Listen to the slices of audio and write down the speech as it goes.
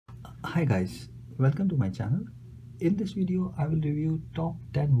Hi guys, welcome to my channel. In this video, I will review top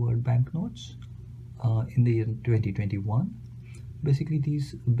 10 World Banknotes in the year 2021. Basically,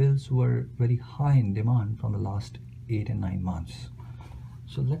 these bills were very high in demand from the last 8 and 9 months.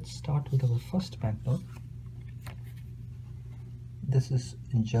 So let's start with our first banknote. This is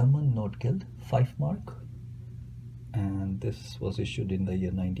German note gilt 5 mark, and this was issued in the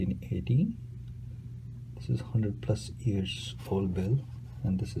year 1918. This is 100 plus years old bill,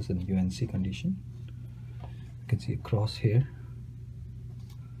 and this is in UNC condition. You can see a cross here.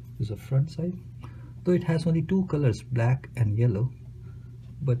 This is the front side, though it has only two colors, black and yellow,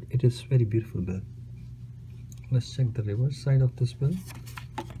 but it is very beautiful bill. Let's check the reverse side of this bill.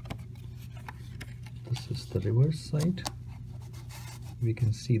 This is the reverse side. We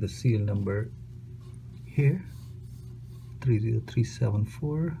can see the serial number here,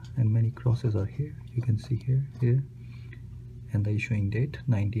 30374, and many crosses are here. You can see here, and the issuing date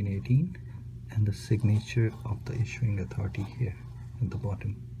 1918, and the signature of the issuing authority here at the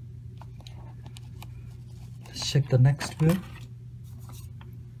bottom. Let's check the next bill.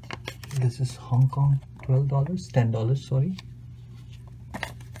 This is Hong Kong $10, sorry.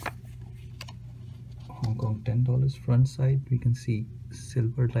 Hong Kong $10 front side. We can see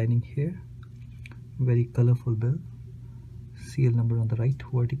silver lining here. Very colorful bill. Serial number on the right,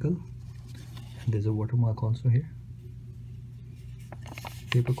 vertical, and there's a watermark also here.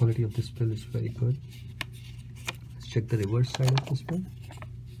 Paper quality of this bill is very good. Let's check the reverse side of this bill.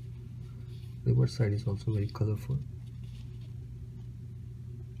 Reverse side is also very colorful.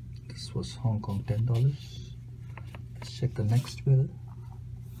 This was Hong Kong $10. Let's check the next bill.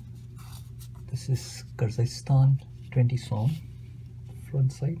 This is Kazakhstan 20 som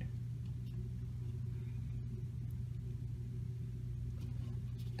front side.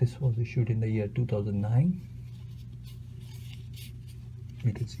 This was issued in the year 2009.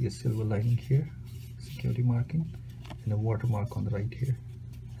 You can see a silver lining here, security marking, and a watermark on the right here.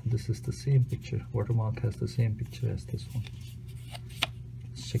 And this is the same picture. Watermark has the same picture as this one.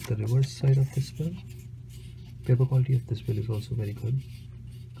 Let's check the reverse side of this bill. Paper quality of this bill is also very good.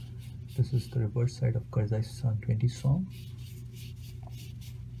 This is the reverse side of Kazakhstan 20 som.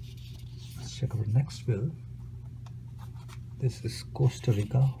 Let's check our next bill. This is Costa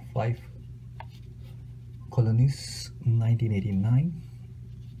Rica 5 colonies 1989.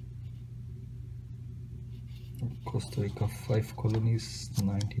 Costa Rica 5 colonies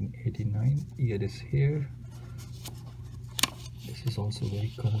 1989. Year is here. This is also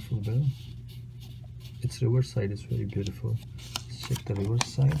very colorful bill. Its reverse side is very beautiful. Let's check the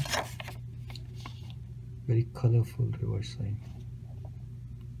reverse side. Very colorful reverse side.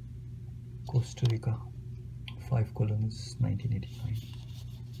 Costa Rica 5 colonies 1989.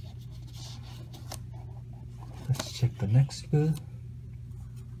 Let's check the next bill.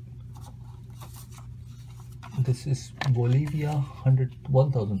 This is Bolivia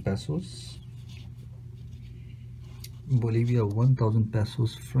 1,000 pesos. Bolivia 1,000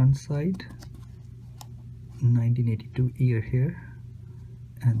 pesos front side, 1982 year here,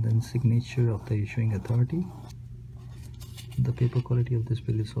 and then signature of the issuing authority. The paper quality of this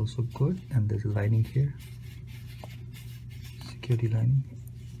bill is also good, and there's a lining here, security lining,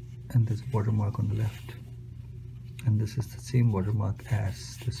 and there's a watermark on the left, and this is the same watermark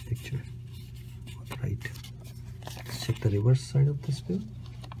as this picture on the right. Let's check the reverse side of this bill.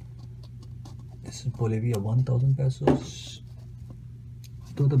 This is Bolivia 1,000 pesos.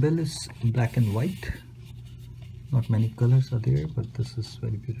 Though the bill is black and white, not many colors are there, but this is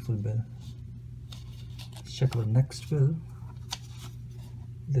very beautiful bill. Let's check our next bill.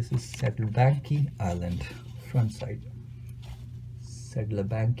 This is Saddlebanki Island front side.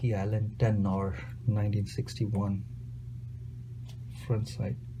 Saddlebanki Island 10 or 1961 front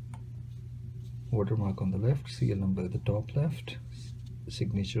side. Watermark on the left, serial number at the top left,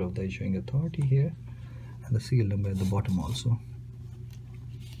 signature of the issuing authority here, and the serial number at the bottom also.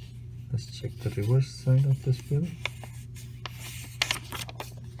 Let's check the reverse side of this bill.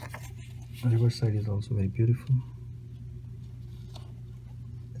 The reverse side is also very beautiful.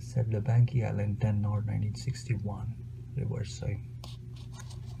 Saddlebanki Island 10 or 1961 reverse side.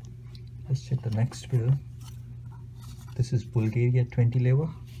 Let's check the next bill. This is Bulgaria 20 leva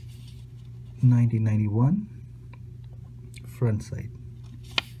 1991 front side.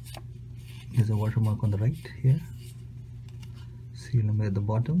 There's a watermark on the right here, serial number at the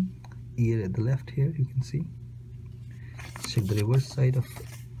bottom, year at the left here, you can see. Let's check the reverse side of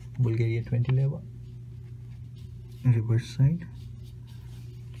Bulgaria 20 leva. Reverse side.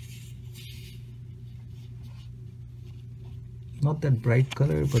 Not that bright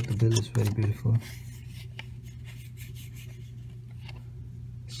color, but the bill is very beautiful.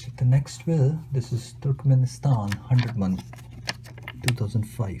 check the next bill. This is Turkmenistan 100 month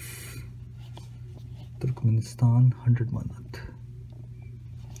 2005. Turkmenistan 100 month.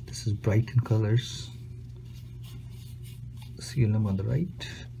 This is bright in colors. Serial number on the right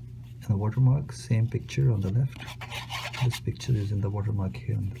and the watermark, same picture on the left. This picture is in the watermark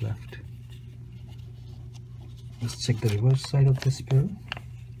here on the left. Let's check the reverse side of this bill.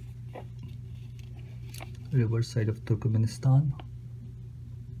 Reverse side of Turkmenistan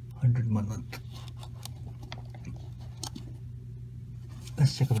 100 month.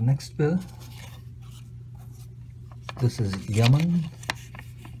 Let's check out the next bill. This is Yemen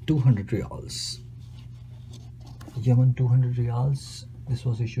 200 riyals. Yemen 200 riyals. This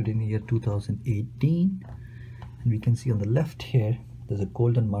was issued in the year 2018, and we can see on the left here there's a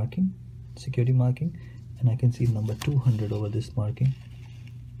golden marking, security marking, and I can see number 200 over this marking.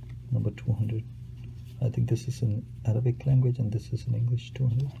 Number 200. I think this is in Arabic language and this is in English.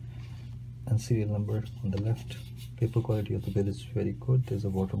 200. And serial number on the left. Paper quality of the bill is very good. There's a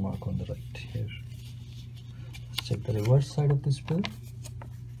watermark on the right here. Let's check the reverse side of this bill.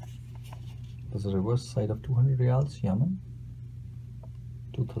 There's a reverse side of 200 riyals, Yemen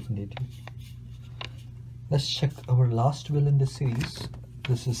 2018. Let's check our last bill in this series.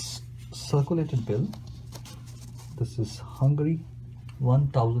 This is circulated bill. This is Hungary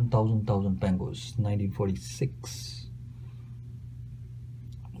 1000 pangos 1946.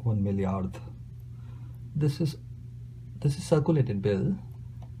 1 milliard. This is circulated bill,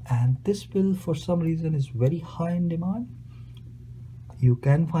 and this bill for some reason is very high in demand. You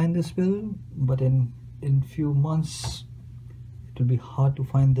can find this bill, but in few months it will be hard to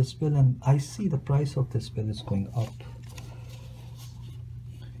find this bill, and I see the price of this bill is going up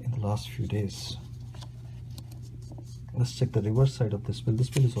in the last few days. Let's check the reverse side of this bill. This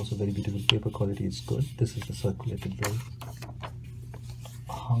bill is also very beautiful. Paper quality is good. This is the circulated bill.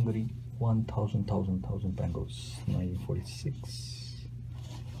 Hungary 1000 pangos 1946.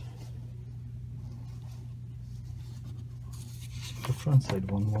 The front side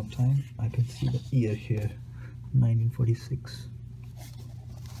one more time. I can see the year here, 1946.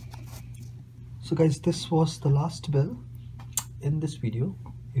 So guys, this was the last bill in this video.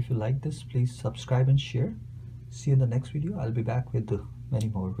 If you like this, please subscribe and share. See you in the next video. I'll be back with many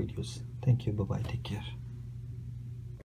more videos. Thank you. Bye bye. Take care.